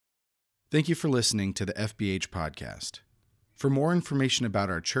Thank you for listening to the FBH podcast. For more information about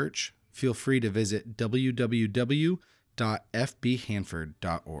our church, feel free to visit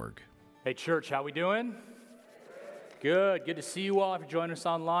www.fbhanford.org. Hey church, how we doing? Good to see you all. If you're joining us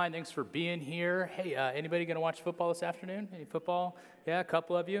online, thanks for being here. Hey, anybody going to watch football this afternoon? Any football? Yeah, a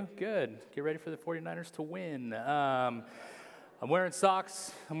couple of you. Good. Get ready for the 49ers to win. I'm wearing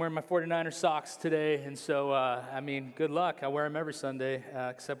socks. I'm wearing my 49ers socks today, and so, good luck. I wear them every Sunday,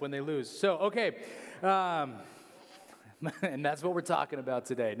 except when they lose. So, okay. And that's what we're talking about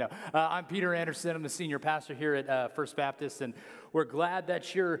today. No, I'm Peter Anderson. I'm the senior pastor here at First Baptist, and we're glad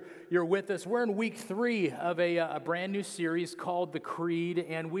that you're with us. We're in week 3 of a brand new series called The Creed,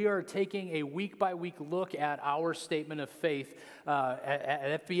 and we are taking a week-by-week look at our statement of faith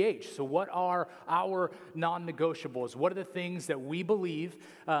at FBH. So what are our non-negotiables? What are the things that we believe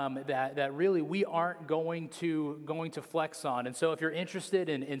that really we aren't going to flex on? And so if you're interested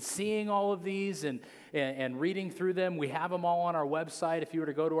in seeing all of these and reading through them, we have them all on our website. If you were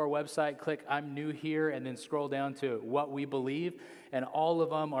to go to our website, click I'm new here, and then scroll down to what we believe, and all of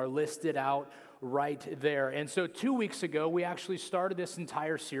them are listed out right there. And so 2 weeks ago, we actually started this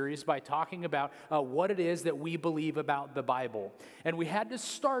entire series by talking about what it is that we believe about the Bible. And we had to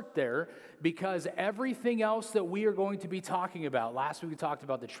start there because everything else that we are going to be talking about, last week we talked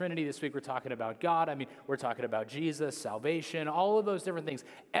about the Trinity, this week we're talking about God, we're talking about Jesus, salvation, all of those different things.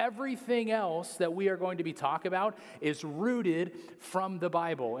 Everything else that we are going to be talking about is rooted from the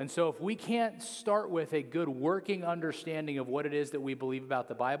Bible. And so if we can't start with a good working understanding of what it is that we believe about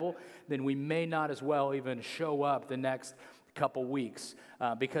the Bible, then we may not as well even show up the next couple weeks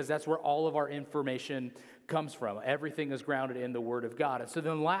because that's where all of our information comes from. Everything is grounded in the Word of God. And so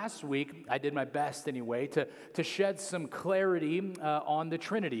then last week, I did my best anyway to shed some clarity on the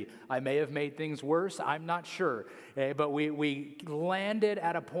Trinity. I may have made things worse, I'm not sure. But we landed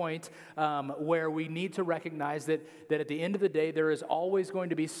at a point where we need to recognize that at the end of the day, there is always going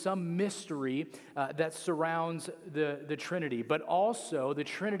to be some mystery that surrounds the Trinity. But also, the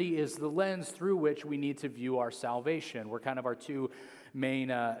Trinity is the lens through which we need to view our salvation. We're kind of our two main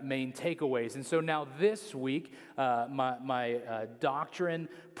takeaways. And so now this week, my doctrine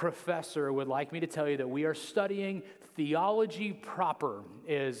professor would like me to tell you that we are studying theology proper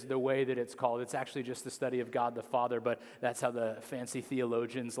is the way that it's called. It's actually just the study of God the Father, but that's how the fancy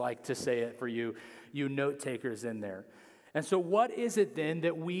theologians like to say it for you note takers in there. And so what is it then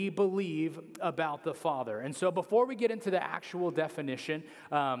that we believe about the Father? And so before we get into the actual definition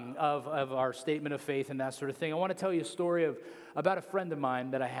of our statement of faith and that sort of thing, I want to tell you a story about a friend of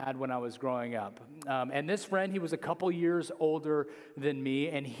mine that I had when I was growing up. And this friend, he was a couple years older than me,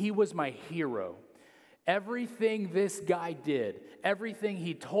 and he was my hero. Everything this guy did, everything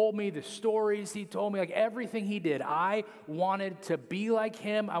he told me, the stories he told me, like everything he did, I wanted to be like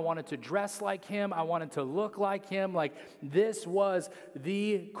him. I wanted to dress like him. I wanted to look like him. Like this was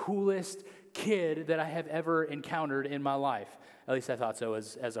the coolest kid that I have ever encountered in my life. At least I thought so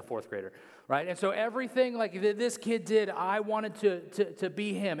as a fourth grader, right? And so everything like this kid did, I wanted to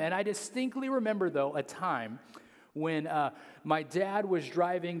be him. And I distinctly remember, though, a time when my dad was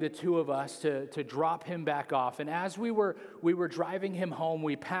driving the two of us to drop him back off. And as we were driving him home,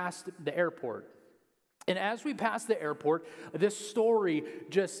 we passed the airport. And as we passed the airport, this story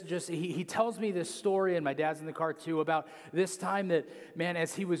he tells me this story, and my dad's in the car too, about this time that, man,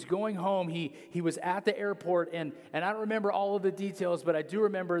 as he was going home, he was at the airport, and I don't remember all of the details, but I do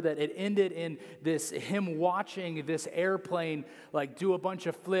remember that it ended in him watching this airplane like do a bunch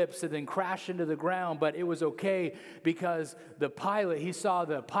of flips and then crash into the ground, but it was okay because he saw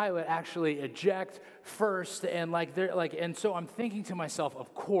the pilot actually eject first, and and so I'm thinking to myself,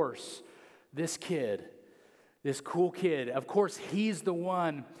 of course, this cool kid, of course, he's the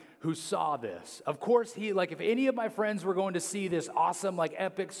one who saw this. Of course, if any of my friends were going to see this awesome,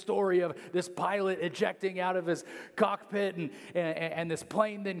 epic story of this pilot ejecting out of his cockpit and this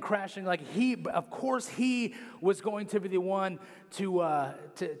plane then crashing, of course, he was going to be the one to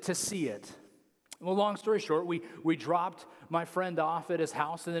see it. Well, long story short, we dropped my friend off at his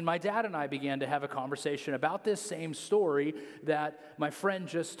house, and then my dad and I began to have a conversation about this same story that my friend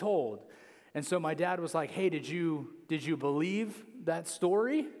just told. And so my dad was like, hey, did you believe that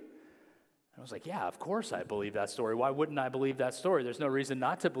story? And I was like, yeah, of course I believe that story. Why wouldn't I believe that story? There's no reason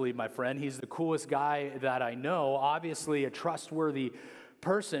not to believe my friend. He's the coolest guy that I know, obviously a trustworthy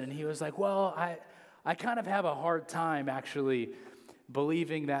person. And he was like, well, I kind of have a hard time actually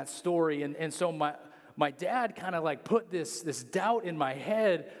believing that story. And so my dad kind of put this doubt in my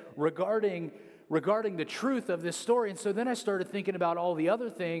head regarding regarding the truth of this story. And so then I started thinking about all the other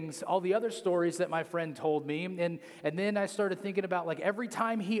things, all the other stories that my friend told me. And then I started thinking about, like, every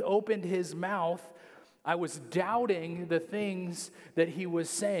time he opened his mouth, I was doubting the things that he was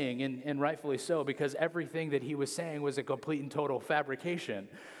saying, and rightfully so, because everything that he was saying was a complete and total fabrication.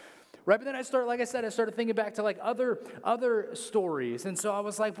 Right, but then I started thinking back to, like, other stories. And so I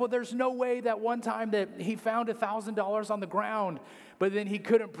was like, well, there's no way that one time that he found $1,000 on the ground, but then he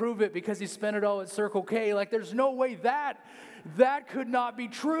couldn't prove it because he spent it all at Circle K. Like, there's no way that could not be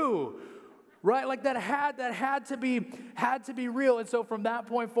true. Right? Like, that had to be real. And so from that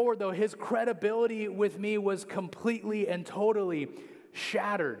point forward, though, his credibility with me was completely and totally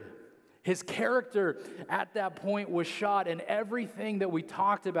shattered. His character at that point was shot, and everything that we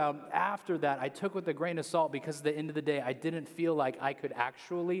talked about after that, I took with a grain of salt, because at the end of the day, I didn't feel like I could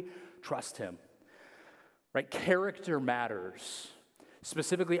actually trust him. Right? Character matters.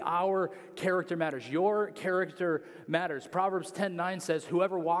 Specifically, our character matters. Your character matters. Proverbs 10:9 says,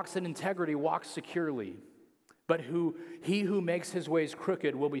 "Whoever walks in integrity walks securely, but he who makes his ways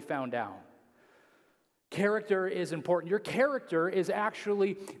crooked will be found out." Character is important. Your character is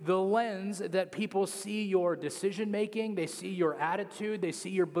actually the lens that people see your decision-making, they see your attitude, they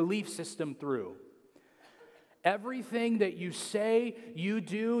see your belief system through. Everything that you say, you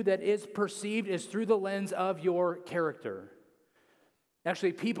do, that is perceived is through the lens of your character.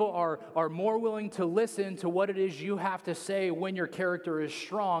 Actually, people are more willing to listen to what it is you have to say when your character is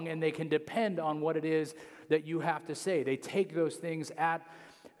strong, and they can depend on what it is that you have to say. They take those things at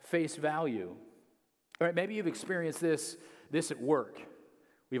face value. All right, maybe you've experienced this at work.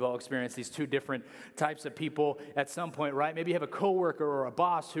 We've all experienced these two different types of people at some point, right? Maybe you have a coworker or a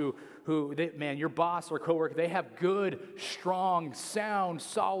boss your boss or coworker, they have good, strong, sound,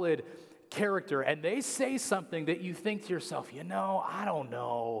 solid character, and they say something that you think to yourself, I don't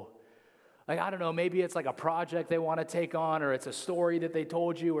know. Like, I don't know, maybe it's like a project they want to take on, or it's a story that they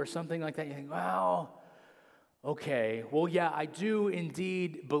told you or something like that. You think, well, okay, well, yeah, I do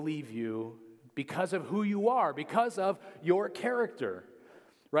indeed believe you because of who you are, because of your character.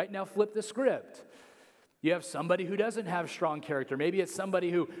 Right now, flip the script. You have somebody who doesn't have strong character. Maybe it's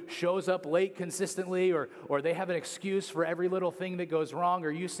somebody who shows up late consistently, or they have an excuse for every little thing that goes wrong, or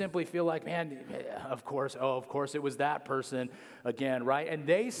you simply feel like, man, of course it was that person again, right? And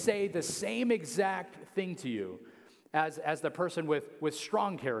they say the same exact thing to you as the person with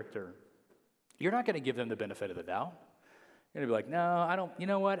strong character. You're not going to give them the benefit of the doubt. You're going to be like, no, I don't, you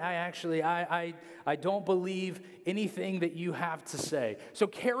know what? I don't believe anything that you have to say. So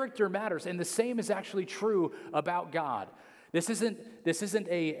character matters, and the same is actually true about God. This isn't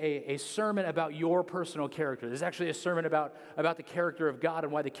a sermon about your personal character. This is actually a sermon about the character of God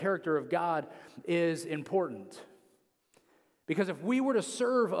and why the character of God is important. Because if we were to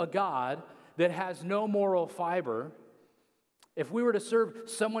serve a God that has no moral fiber, if we were to serve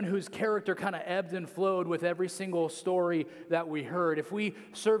someone whose character kind of ebbed and flowed with every single story that we heard, if we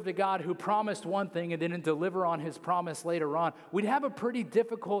served a God who promised one thing and didn't deliver on his promise later on, we'd have a pretty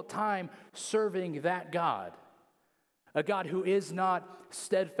difficult time serving that God. A God who is not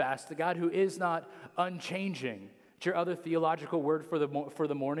steadfast, a God who is not unchanging. It's your other theological word for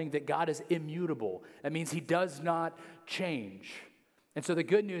the morning, that God is immutable. That means he does not change. And so the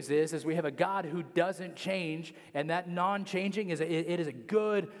good news is we have a God who doesn't change, and that non-changing is a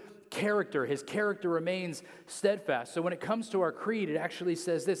good character. His character remains steadfast. So when it comes to our creed, it actually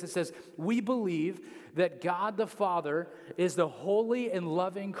says this. It says, we believe that God the Father is the holy and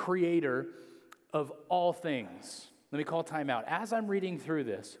loving creator of all things. Let me call time out. As I'm reading through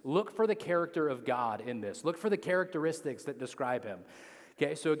this, look for the character of God in this. Look for the characteristics that describe him.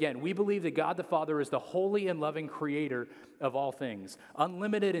 Okay, so again, we believe that God the Father is the holy and loving creator of all things,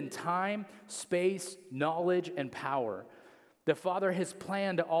 unlimited in time, space, knowledge, and power. The Father has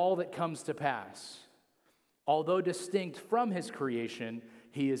planned all that comes to pass. Although distinct from his creation,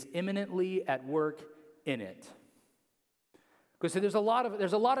 he is imminently at work in it. Because there's a lot of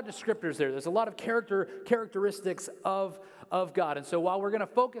descriptors there. There's a lot of characteristics of God. And so while we're going to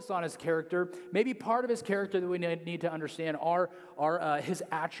focus on his character, maybe part of his character that we need to understand are his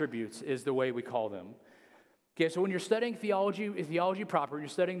attributes, is the way we call them. Okay, so when you're studying theology proper, you're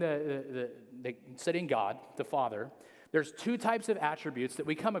studying studying God, the Father. There's two types of attributes that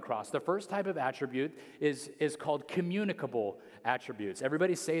we come across. The first type of attribute is called communicable attributes.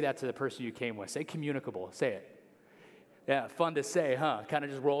 Everybody say that to the person you came with. Say communicable. Say it. Yeah, fun to say, huh? Kind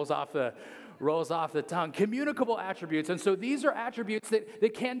of just rolls off the tongue. Communicable attributes. And so these are attributes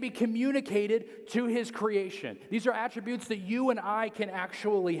that can be communicated to his creation. These are attributes that you and I can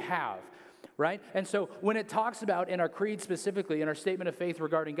actually have. right? And so when it talks about, in our creed specifically, in our statement of faith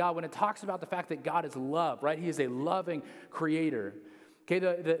regarding God, when it talks about the fact that God is love, right? He is a loving creator. Okay,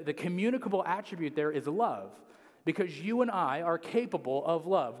 the communicable attribute there is love, because you and I are capable of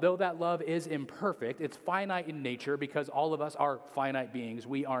love. Though that love is imperfect, it's finite in nature because all of us are finite beings.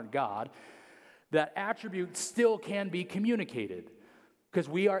 We aren't God. That attribute still can be communicated because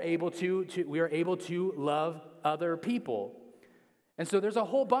we are able to love other people. And so there's a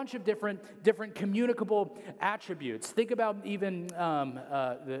whole bunch of different communicable attributes. Think about even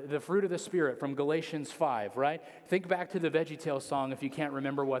the fruit of the Spirit from Galatians 5, right? Think back to the VeggieTales song if you can't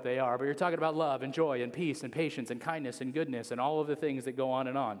remember what they are. But you're talking about love and joy and peace and patience and kindness and goodness and all of the things that go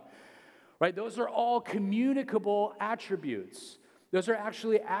on. Right? Those are all communicable attributes. Those are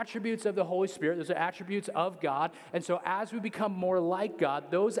actually attributes of the Holy Spirit. Those are attributes of God. And so as we become more like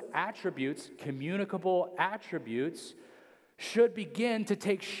God, those attributes, communicable attributes, should begin to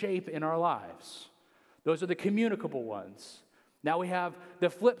take shape in our lives. Those are the communicable ones. Now we have the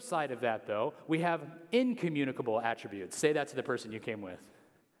flip side of that, though. We have incommunicable attributes. Say that to the person you came with.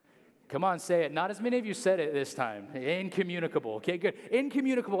 Come on, say it. Not as many of you said it this time. Incommunicable. Okay, good.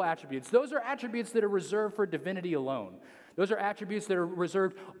 Incommunicable attributes. Those are attributes that are reserved for divinity alone. Those are attributes that are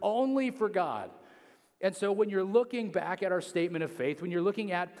reserved only for God. And so when you're looking back at our statement of faith, when you're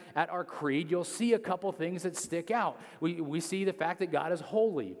looking at our creed, you'll see a couple things that stick out. We see the fact that God is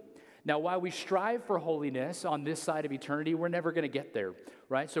holy. Now, while we strive for holiness on this side of eternity, we're never going to get there,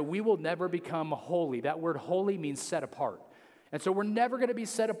 right? So we will never become holy. That word holy means set apart. And so we're never going to be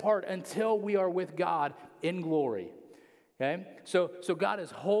set apart until we are with God in glory, okay? So God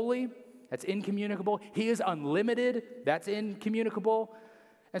is holy. That's incommunicable. He is unlimited. That's incommunicable.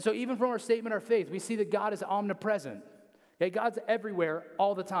 And so even from our statement of faith, we see that God is omnipresent. Okay? God's everywhere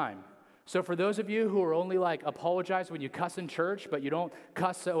all the time. So for those of you who are only like apologize when you cuss in church, but you don't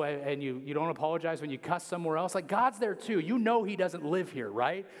cuss and you don't apologize when you cuss somewhere else, like God's there too. You know he doesn't live here,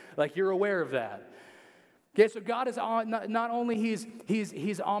 right? Like you're aware of that. Okay, so God is not only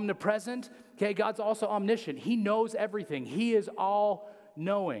he's omnipresent, okay, God's also omniscient. He knows everything. He is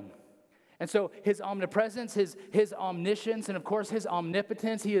all-knowing. And so his omnipresence, his omniscience, and of course his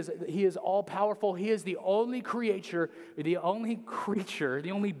omnipotence, he is all-powerful. He is the only creature, the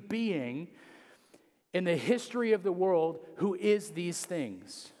only being in the history of the world who is these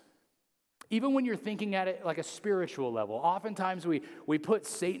things. Even when you're thinking at it like a spiritual level, oftentimes we put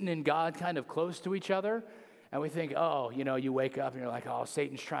Satan and God kind of close to each other, and we think, oh, you wake up and you're like, oh,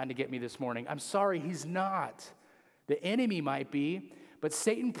 Satan's trying to get me this morning. I'm sorry, he's not. The enemy might be. But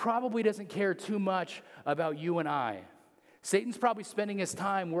Satan probably doesn't care too much about you and I. Satan's probably spending his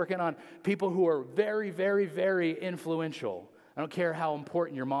time working on people who are very, very, very influential. I don't care how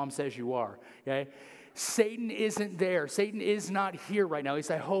important your mom says you are, okay? Satan isn't there. Satan is not here right now. At least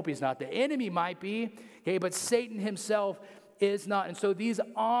I hope he's not. The enemy might be, okay, but Satan himself is not. And so these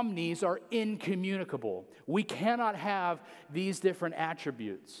omnis are incommunicable. We cannot have these different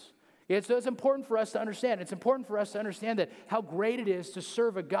attributes. And so it's important for us to understand. It's important for us to understand that how great it is to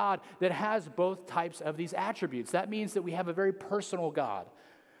serve a God that has both types of these attributes. That means that we have a very personal God.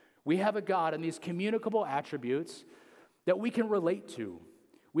 We have a God and these communicable attributes that we can relate to.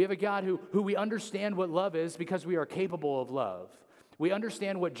 We have a God who we understand what love is because we are capable of love. We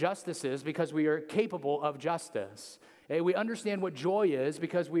understand what justice is because we are capable of justice. We understand what joy is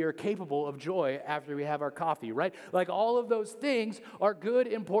because we are capable of joy after we have our coffee, right? Like all of those things are good,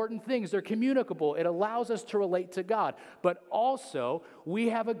 important things. They're communicable. It allows us to relate to God. But also, we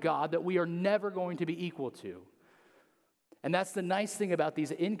have a God that we are never going to be equal to. And that's the nice thing about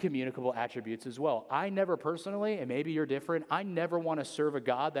these incommunicable attributes as well. I never personally, and maybe you're different, I never want to serve a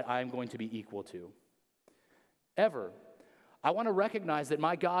God that I'm going to be equal to. Ever. I want to recognize that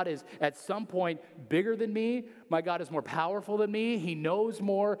my God is at some point bigger than me. My God is more powerful than me. He knows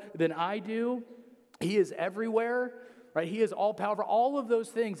more than I do. He is everywhere, right? He is all powerful. All of those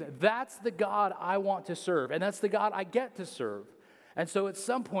things, that's the God I want to serve, and that's the God I get to serve. And so at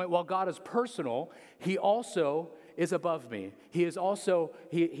some point, while God is personal, he also is above me. He is also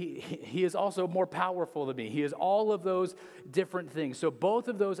he is also more powerful than me. He is all of those different things. So both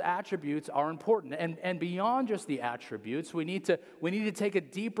of those attributes are important. And beyond just the attributes, we need to take a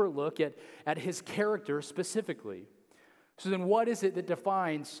deeper look at his character specifically. So then what is it that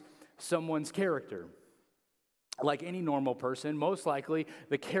defines someone's character? Like any normal person, most likely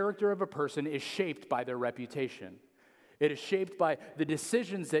the character of a person is shaped by their reputation. It is shaped by the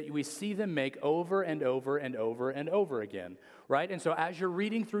decisions that we see them make over and over and over and over again, right? And so as you're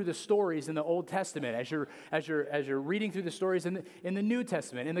reading through the stories in the Old Testament, as you're reading through the stories in the New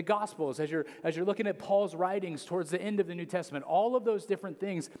Testament, in the Gospels, as you're looking at Paul's writings towards the end of the New Testament, all of those different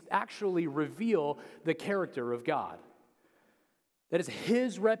things actually reveal the character of God. That is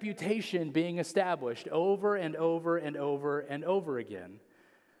his reputation being established over and over and over and over again.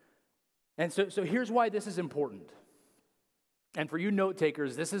 And so here's why this is important. And for you note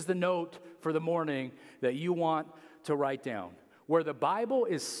takers, this is the note for the morning that you want to write down. Where the Bible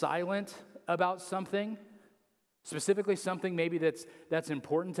is silent about something, specifically something maybe that's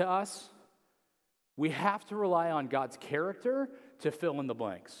important to us, we have to rely on God's character to fill in the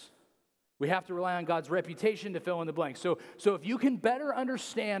blanks. We have to rely on God's reputation to fill in the blanks. So if you can better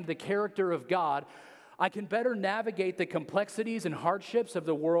understand the character of God, I can better navigate the complexities and hardships of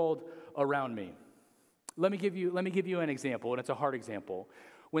the world around me. Let me give you an example, and it's a hard example.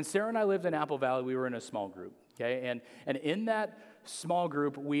 When Sarah and I lived in Apple Valley, we were in a small group, okay? And in that small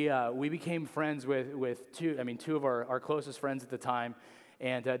group, we became friends with two of our closest friends at the time,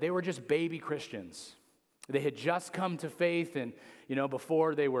 and they were just baby Christians. They had just come to faith, and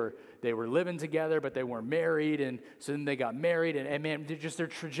before they were living together, but they weren't married, and so then they got married, and man, just their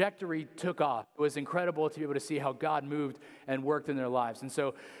trajectory took off. It was incredible to be able to see how God moved and worked in their lives, and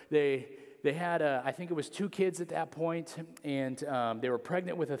so they had, I think it was 2 kids at that point, and they were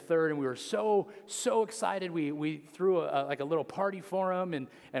pregnant with a third, and we were so excited. We threw a little party for them,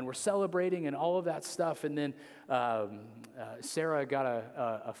 and we're celebrating and all of that stuff. And then Sarah got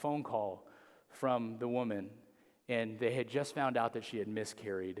a phone call from the woman, and they had just found out that she had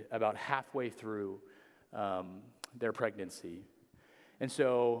miscarried about halfway through their pregnancy. And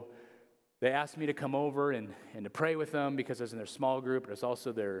so they asked me to come over and to pray with them because I was in their small group, but it's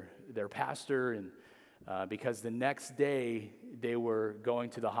also their pastor, and because the next day they were going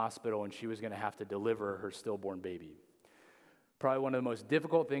to the hospital and she was going to have to deliver her stillborn baby. Probably one of the most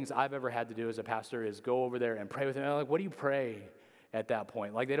difficult things I've ever had to do as a pastor is go over there and pray with them. I'm like, what do you pray at that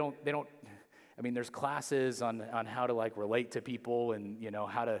point? Like they don't. I mean, there's classes on how to like relate to people and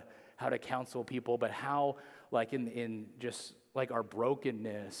how to counsel people, but how like in just like our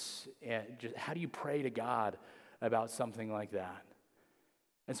brokenness, and just how do you pray to God about something like that?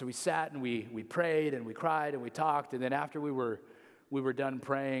 And so we sat and we prayed and we cried and we talked, and then after we were done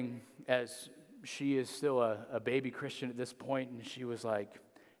praying, as she is still a baby Christian at this point, and she was like,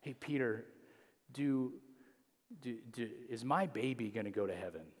 "Hey Peter, is my baby going to go to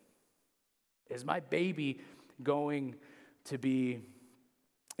heaven? Is my baby going to be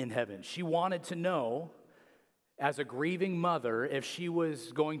in heaven?" She wanted to know, as a grieving mother, if she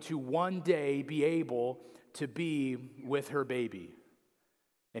was going to one day be able to be with her baby.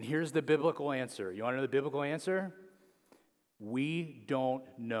 And here's the biblical answer. You want to know the biblical answer? We don't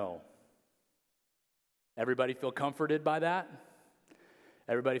know. Everybody feel comforted by that?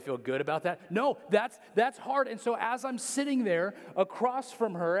 Everybody feel good about that? No, that's hard. And so as I'm sitting there across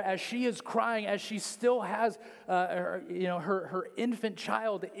from her, as she is crying, as she still has her infant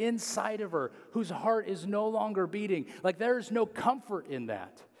child inside of her, whose heart is no longer beating, like there is no comfort in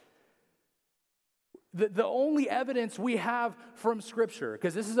that. The only evidence we have from Scripture,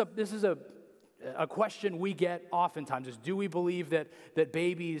 because this is a question we get oftentimes, is do we believe that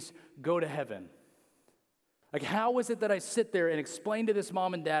babies go to heaven? Like, how is it that I sit there and explain to this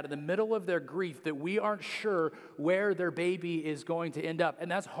mom and dad in the middle of their grief that we aren't sure where their baby is going to end up? And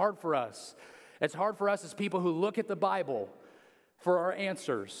that's hard for us. It's hard for us as people who look at the Bible for our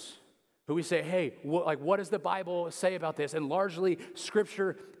answers, who we say, hey, what does the Bible say about this? And largely,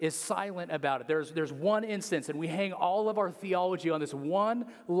 Scripture is silent about it. There's one instance, and we hang all of our theology on this one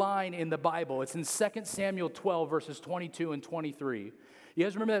line in the Bible. It's in 2 Samuel 12, verses 22 and 23. You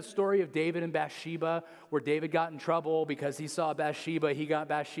guys remember that story of David and Bathsheba, where David got in trouble because he saw Bathsheba, he got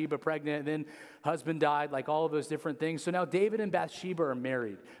Bathsheba pregnant, and then husband died, like all of those different things. So now David and Bathsheba are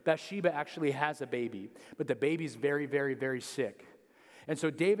married. Bathsheba actually has a baby, but the baby's very, very, very sick. And so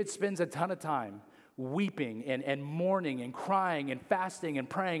David spends a ton of time weeping and mourning and crying and fasting and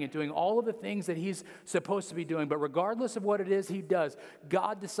praying and doing all of the things that he's supposed to be doing. But regardless of what it is he does,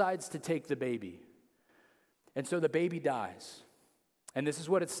 God decides to take the baby. And so the baby dies. And this is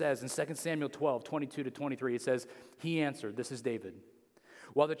what it says in 2 Samuel 12, 22 to 23. It says, he answered, this is David,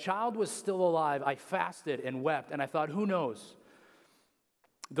 while the child was still alive, I fasted and wept, and I thought, who knows?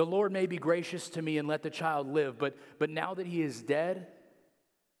 The Lord may be gracious to me and let the child live, but now that he is dead,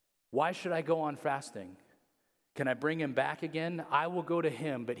 why should I go on fasting? Can I bring him back again? I will go to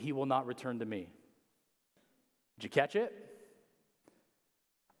him, but he will not return to me. Did you catch it?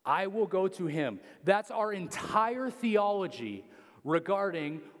 I will go to him. That's our entire theology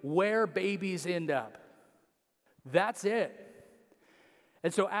regarding where babies end up. That's it.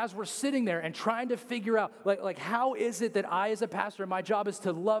 And so as we're sitting there and trying to figure out, like how is it that I as a pastor, my job is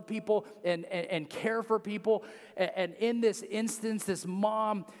to love people and care for people, and in this instance, this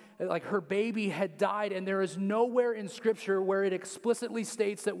mom, like her baby had died, and there is nowhere in Scripture where it explicitly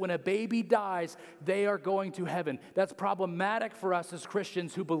states that when a baby dies, they are going to heaven. That's problematic for us as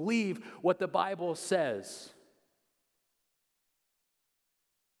Christians who believe what the Bible says.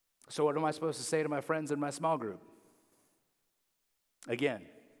 So what am I supposed to say to my friends in my small group? Again,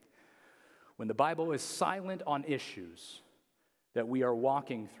 when the Bible is silent on issues that we are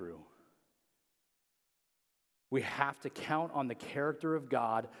walking through, we have to count on the character of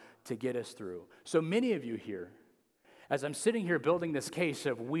God to get us through. So many of you here, as I'm sitting here building this case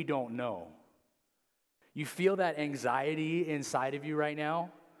of we don't know, you feel that anxiety inside of you right now?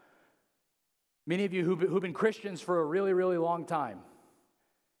 Many of you who've been Christians for a really, really long time.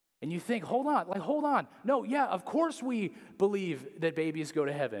 And you think, hold on. No, yeah, of course we believe that babies go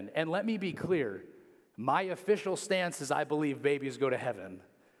to heaven. And let me be clear, my official stance is I believe babies go to heaven.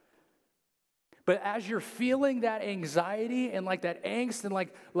 But as you're feeling that anxiety and like that angst and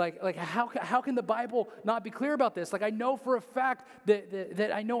like how can the Bible not be clear about this? Like I know for a fact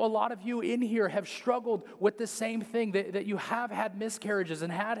that I know a lot of you in here have struggled with the same thing, that you have had miscarriages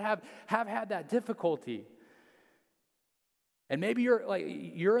and have had that difficulty. And maybe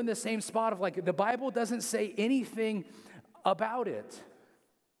you're in the same spot of like the Bible doesn't say anything about it.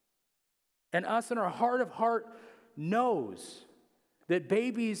 And us in our heart of heart knows that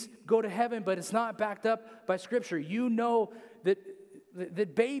babies go to heaven, but it's not backed up by Scripture. You know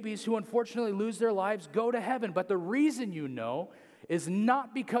that babies who unfortunately lose their lives go to heaven, but the reason you know is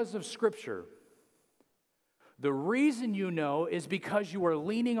not because of Scripture. The reason you know is because you are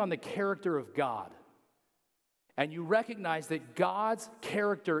leaning on the character of God. And you recognize that God's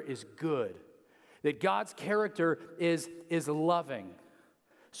character is good, that God's character is loving.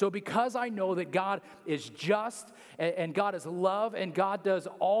 So because I know that God is just and God is love and God does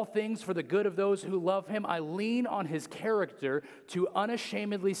all things for the good of those who love him, I lean on his character to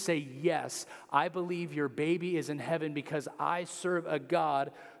unashamedly say, yes, I believe your baby is in heaven because I serve a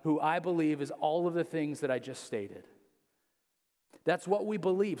God who I believe is all of the things that I just stated. That's what we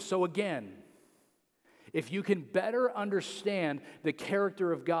believe. So again, if you can better understand the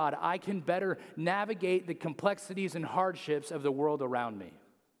character of God, I can better navigate the complexities and hardships of the world around me.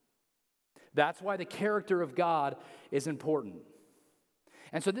 That's why the character of God is important.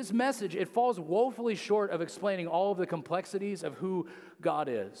 And so this message, it falls woefully short of explaining all of the complexities of who God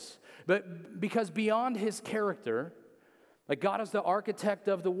is. But because beyond his character, like God is the architect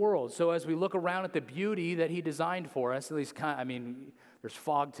of the world. So as we look around at the beauty that he designed for us, at least there's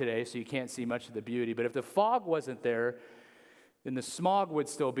fog today, so you can't see much of the beauty. But if the fog wasn't there, then the smog would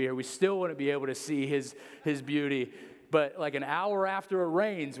still be here. We still wouldn't be able to see his beauty. But like an hour after it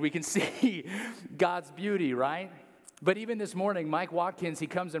rains, we can see God's beauty, right? But even this morning, Mike Watkins, he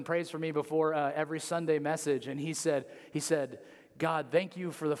comes and prays for me before every Sunday message. And he said, God, thank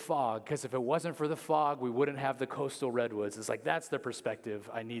you for the fog, because if it wasn't for the fog, we wouldn't have the coastal redwoods. It's like, that's the perspective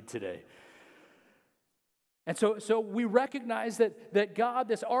I need today. And so we recognize that God,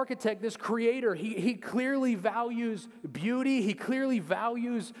 this architect, this creator, he clearly values beauty. He clearly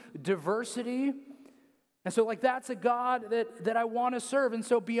values diversity. And so that's a God that I want to serve. And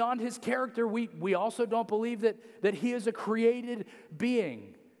so beyond his character, we also don't believe that he is a created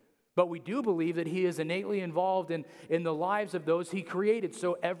being. But we do believe that he is innately involved in the lives of those he created.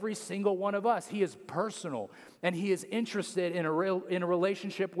 So every single one of us, he is personal. And he is interested in a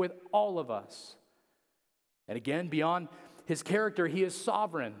relationship with all of us. And again, beyond his character, he is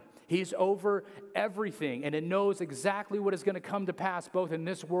sovereign. He's over everything, and it knows exactly what is going to come to pass, both in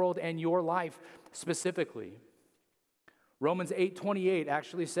this world and your life specifically. Romans 8:28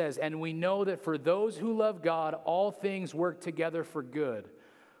 actually says, and we know that for those who love God, all things work together for good,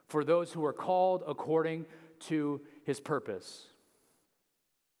 for those who are called according to his purpose.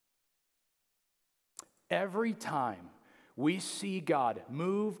 Every time we see God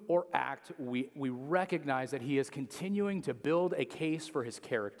move or act, we recognize that he is continuing to build a case for his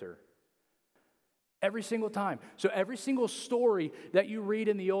character. Every single time. So every single story that you read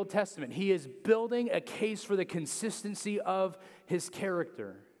in the Old Testament, he is building a case for the consistency of his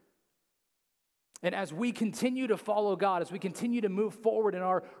character. And as we continue to follow God, as we continue to move forward in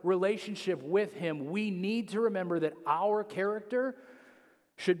our relationship with him, we need to remember that our character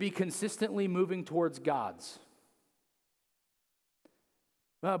should be consistently moving towards God's.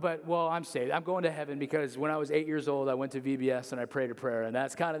 I'm saved. I'm going to heaven because when I was 8 years old, I went to VBS and I prayed a prayer, and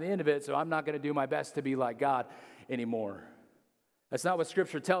that's kind of the end of it, so I'm not going to do my best to be like God anymore. That's not what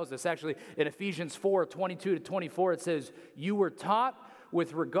Scripture tells us. Actually, in Ephesians 4:22-24, it says, "You were taught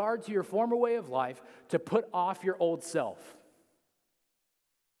with regard to your former way of life to put off your old self,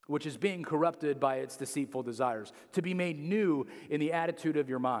 which is being corrupted by its deceitful desires, to be made new in the attitude of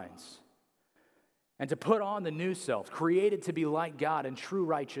your minds, and to put on the new self, created to be like God in true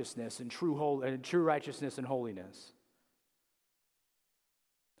righteousness and holiness."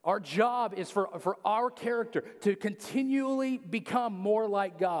 Our job is for our character to continually become more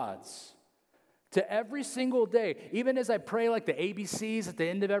like God's. To every single day, even as I pray like the ABCs at the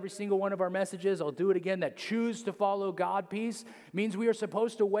end of every single one of our messages, I'll do it again, that choose to follow God piece means we are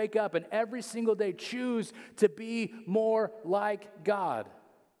supposed to wake up and every single day choose to be more like God.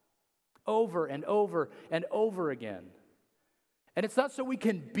 Over and over and over again. And it's not so we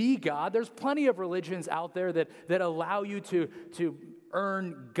can be God. There's plenty of religions out there that allow you to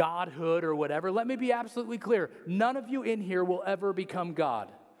earn godhood or whatever. Let me be absolutely clear. None of you in here will ever become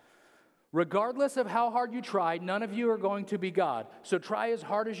God. Regardless of how hard you try, none of you are going to be God. So try as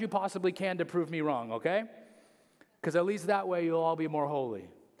hard as you possibly can to prove me wrong, okay? Because at least that way you'll all be more holy.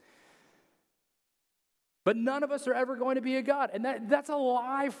 But none of us are ever going to be a God. And that's a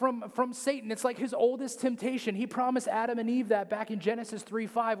lie from Satan. It's like his oldest temptation. He promised Adam and Eve that back in Genesis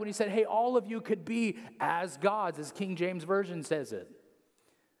 3:5 when he said, hey, all of you could be as gods, as King James Version says it.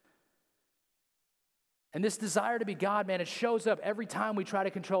 And this desire to be God, man, it shows up every time we try to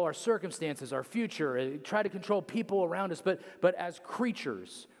control our circumstances, our future, try to control people around us. But as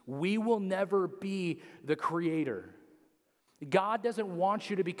creatures, we will never be the creator. God doesn't want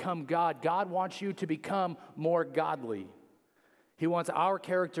you to become God. God wants you to become more godly. He wants our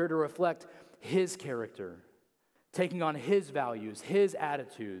character to reflect his character, taking on his values, his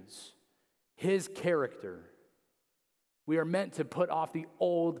attitudes, his character. We are meant to put off the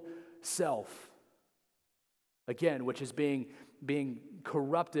old self. Again, which is being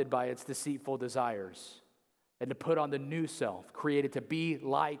corrupted by its deceitful desires, and to put on the new self, created to be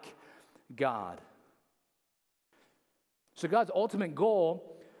like God. So God's ultimate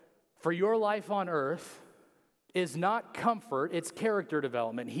goal for your life on earth is not comfort, it's character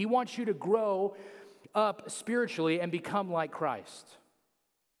development. He wants you to grow up spiritually and become like Christ.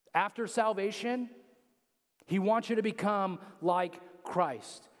 After salvation, he wants you to become like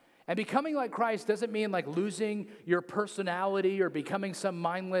Christ. And becoming like Christ doesn't mean like losing your personality or becoming some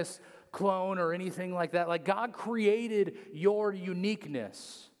mindless clone or anything like that. Like God created your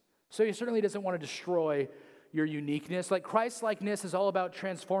uniqueness. So he certainly doesn't want to destroy your uniqueness. Like Christ-likeness is all about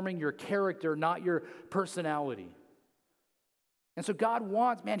transforming your character, not your personality. And so God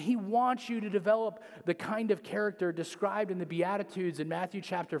wants, man, he wants you to develop the kind of character described in the Beatitudes in Matthew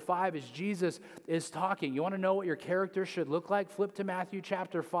chapter 5 as Jesus is talking. You want to know what your character should look like? Flip to Matthew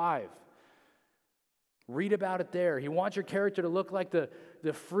chapter 5. Read about it there. He wants your character to look like the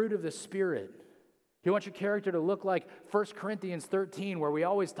fruit of the Spirit. He wants your character to look like 1 Corinthians 13, where we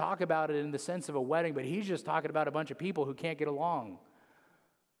always talk about it in the sense of a wedding, but he's just talking about a bunch of people who can't get along.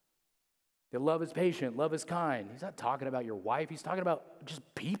 That love is patient, love is kind. He's not talking about your wife. He's talking about just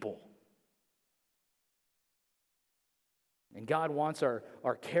people. And God wants our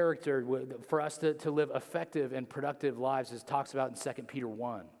character for us to live effective and productive lives, as it talks about in 2 Peter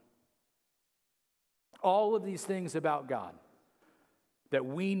 1. All of these things about God that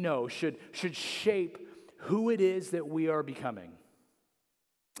we know should shape who it is that we are becoming.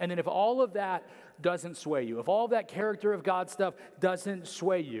 And then if all of that doesn't sway you, if all of that character of God stuff doesn't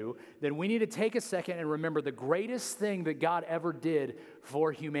sway you, then we need to take a second and remember the greatest thing that God ever did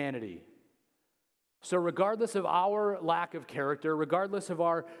for humanity. So regardless of our lack of character, regardless of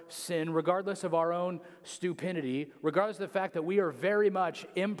our sin, regardless of our own stupidity, regardless of the fact that we are very much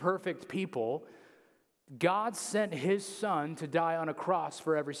imperfect people, God sent his son to die on a cross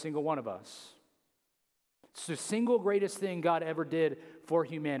for every single one of us. It's the single greatest thing God ever did for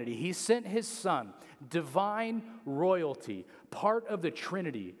humanity. He sent his son, divine royalty, part of the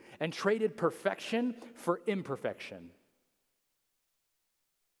Trinity, and traded perfection for imperfection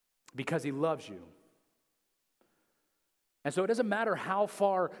because he loves you. And so it doesn't matter how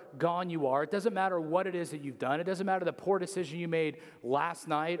far gone you are. It doesn't matter what it is that you've done. It doesn't matter the poor decision you made last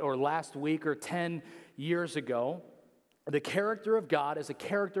night or last week or 10 years ago. The character of God is a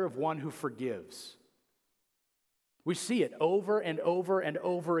character of one who forgives. We see it over and over and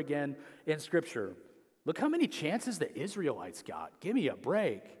over again in Scripture. Look how many chances the Israelites got. Give me a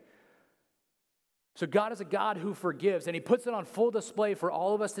break. So God is a God who forgives, and he puts it on full display for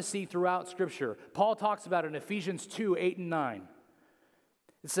all of us to see throughout Scripture. Paul talks about it in Ephesians 2, 8 and 9.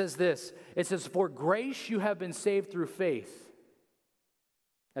 It says this. It says, "For grace you have been saved through faith."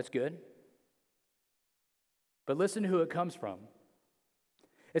 That's good. But listen to who it comes from.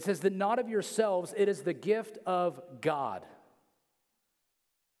 It says that not of yourselves, it is the gift of God,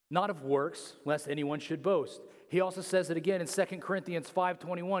 not of works, lest anyone should boast. He also says it again in 2 Corinthians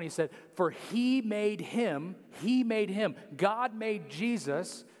 5:21. He said, "For he made him, God made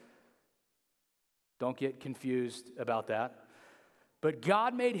Jesus." Don't get confused about that. But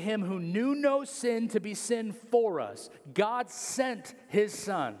God made him who knew no sin to be sin for us. God sent his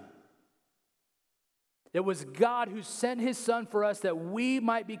Son. It was God who sent his Son for us that we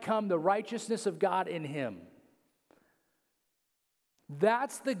might become the righteousness of God in him.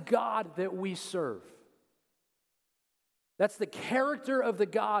 That's the God that we serve. That's the character of the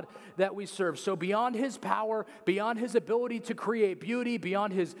God that we serve. So beyond his power, beyond his ability to create beauty,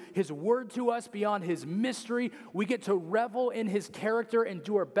 beyond his word to us, beyond his mystery, we get to revel in his character and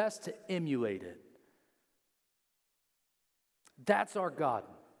do our best to emulate it. That's our God.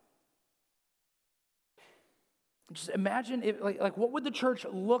 Just imagine, what would the church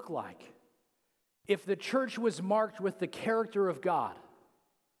look like if the church was marked with the character of God?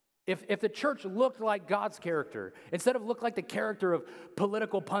 If the church looked like God's character, instead of look like the character of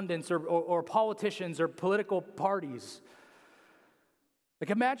political pundits or politicians or political parties.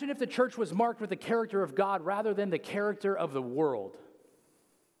 Like, imagine if the church was marked with the character of God rather than the character of the world.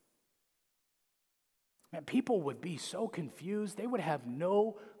 Man, people would be so confused. They would have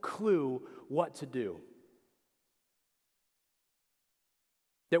no clue what to do.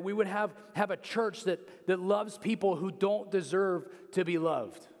 That we would have a church that loves people who don't deserve to be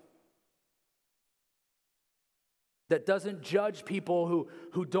loved. That doesn't judge people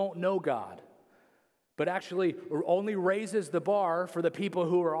who don't know God, but actually only raises the bar for the people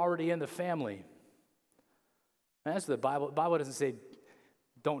who are already in the family. And that's the Bible. The Bible doesn't say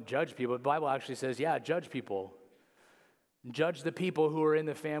don't judge people. The Bible actually says, yeah, judge people. Judge the people who are in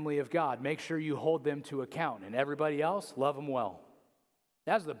the family of God. Make sure you hold them to account. And everybody else, love them well.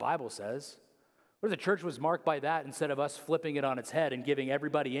 That's what the Bible says. What if the church was marked by that instead of us flipping it on its head and giving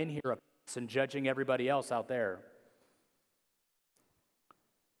everybody in here a pass and judging everybody else out there?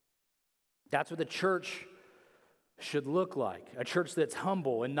 That's what the church should look like. A church that's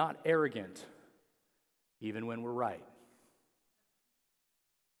humble and not arrogant, even when we're right.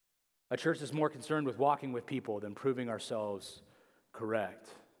 A church that's more concerned with walking with people than proving ourselves correct.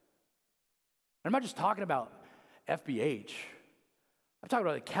 And I'm not just talking about FBH. I'm talking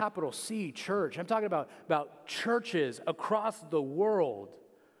about a capital C church. I'm talking about churches across the world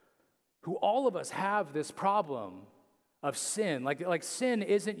who all of us have this problem of sin. Like sin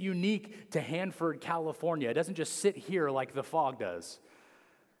isn't unique to Hanford, California. It doesn't just sit here like the fog does.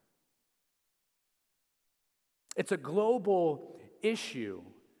 It's a global issue.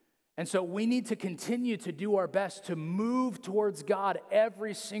 And so we need to continue to do our best to move towards God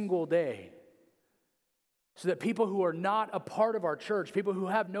every single day. So that people who are not a part of our church, people who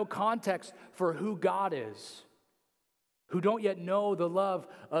have no context for who God is, who don't yet know the love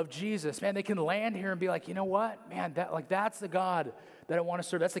of Jesus, man, they can land here and be like, you know what? Man, that's the God that I want to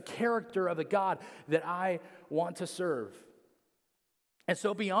serve. That's the character of the God that I want to serve. And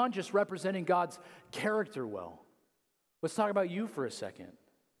so beyond just representing God's character well, let's talk about you for a second.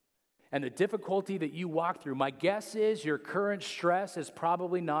 And the difficulty that you walk through. My guess is your current stress is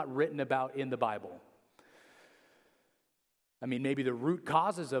probably not written about in the Bible. I mean, maybe the root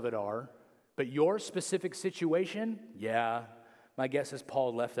causes of it are, but your specific situation, yeah, my guess is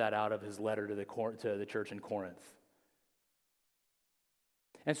Paul left that out of his letter to the church in Corinth.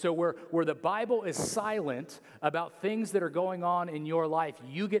 And so where the Bible is silent about things that are going on in your life,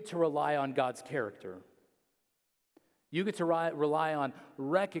 you get to rely on God's character. You get to rely on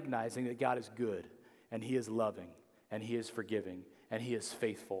recognizing that God is good, and he is loving, and he is forgiving, and he is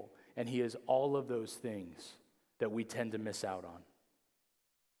faithful, and he is all of those things that we tend to miss out on.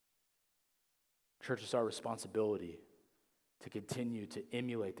 Church, it's our responsibility to continue to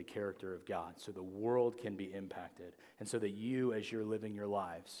emulate the character of God so the world can be impacted and so that you, as you're living your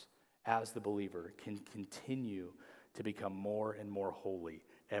lives as the believer, can continue to become more and more holy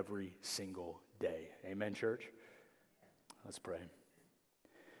every single day. Amen, church? Let's pray.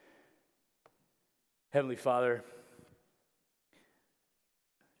 Heavenly Father,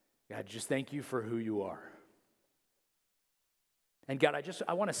 God, just thank you for who you are. And God,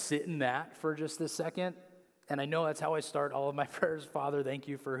 I want to sit in that for just a second. And I know that's how I start all of my prayers. Father, thank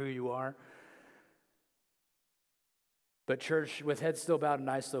you for who you are. But church, with heads still bowed and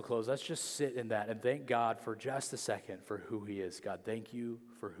eyes still closed, let's just sit in that and thank God for just a second for who he is. God, thank you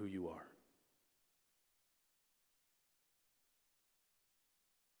for who you are.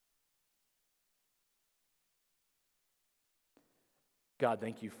 God,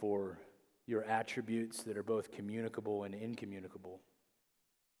 thank you for your attributes that are both communicable and incommunicable.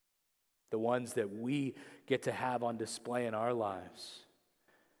 The ones that we get to have on display in our lives.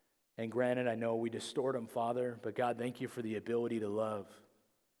 And granted, I know we distort them, Father, but God, thank you for the ability to love.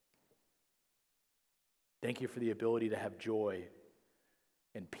 Thank you for the ability to have joy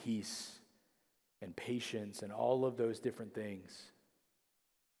and peace and patience and all of those different things.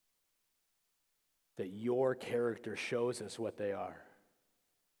 That your character shows us what they are.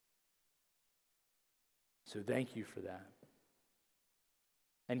 So thank you for that.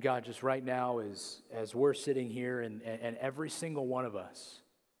 And God, just right now, as we're sitting here and every single one of us,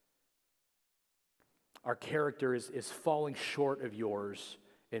 our character is falling short of yours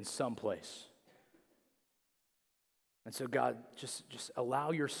in some place. And so God, just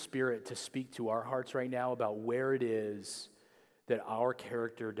allow your Spirit to speak to our hearts right now about where it is that our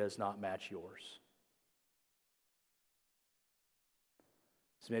character does not match yours.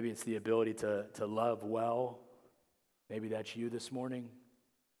 So maybe it's the ability to love well. Maybe that's you this morning.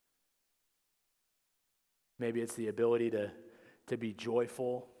 Maybe it's the ability to be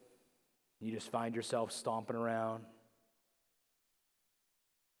joyful. You just find yourself stomping around,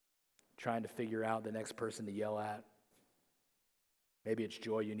 trying to figure out the next person to yell at. Maybe it's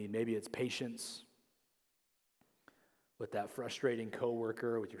joy you need. Maybe it's patience with that frustrating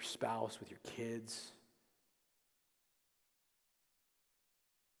coworker, with your spouse, with your kids.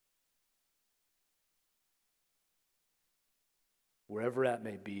 Wherever that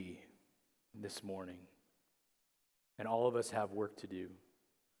may be this morning, and all of us have work to do.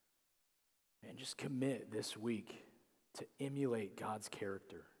 And just commit this week to emulate God's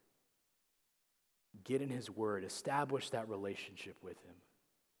character. Get in His Word. Establish that relationship with Him.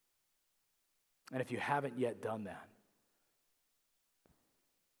 And if you haven't yet done that,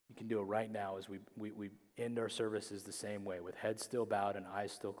 you can do it right now as we end our services the same way, with heads still bowed and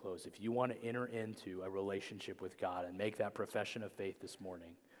eyes still closed. If you want to enter into a relationship with God and make that profession of faith this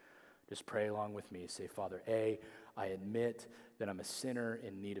morning, just pray along with me. Say, Father, I admit that I'm a sinner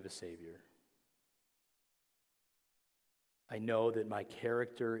in need of a Savior. I know that my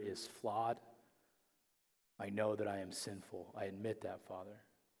character is flawed. I know that I am sinful. I admit that, Father.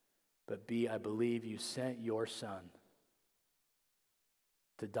 But B, I believe you sent your Son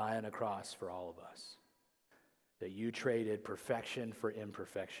to die on a cross for all of us. That you traded perfection for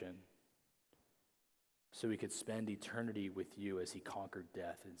imperfection so we could spend eternity with you as He conquered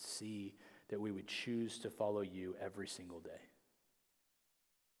death, and see that we would choose to follow you every single day.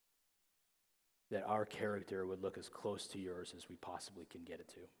 That our character would look as close to yours as we possibly can get it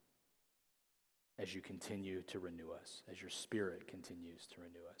to, as you continue to renew us, as your Spirit continues to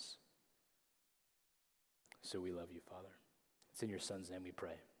renew us. So we love you, Father. It's in your Son's name we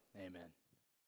pray. Amen.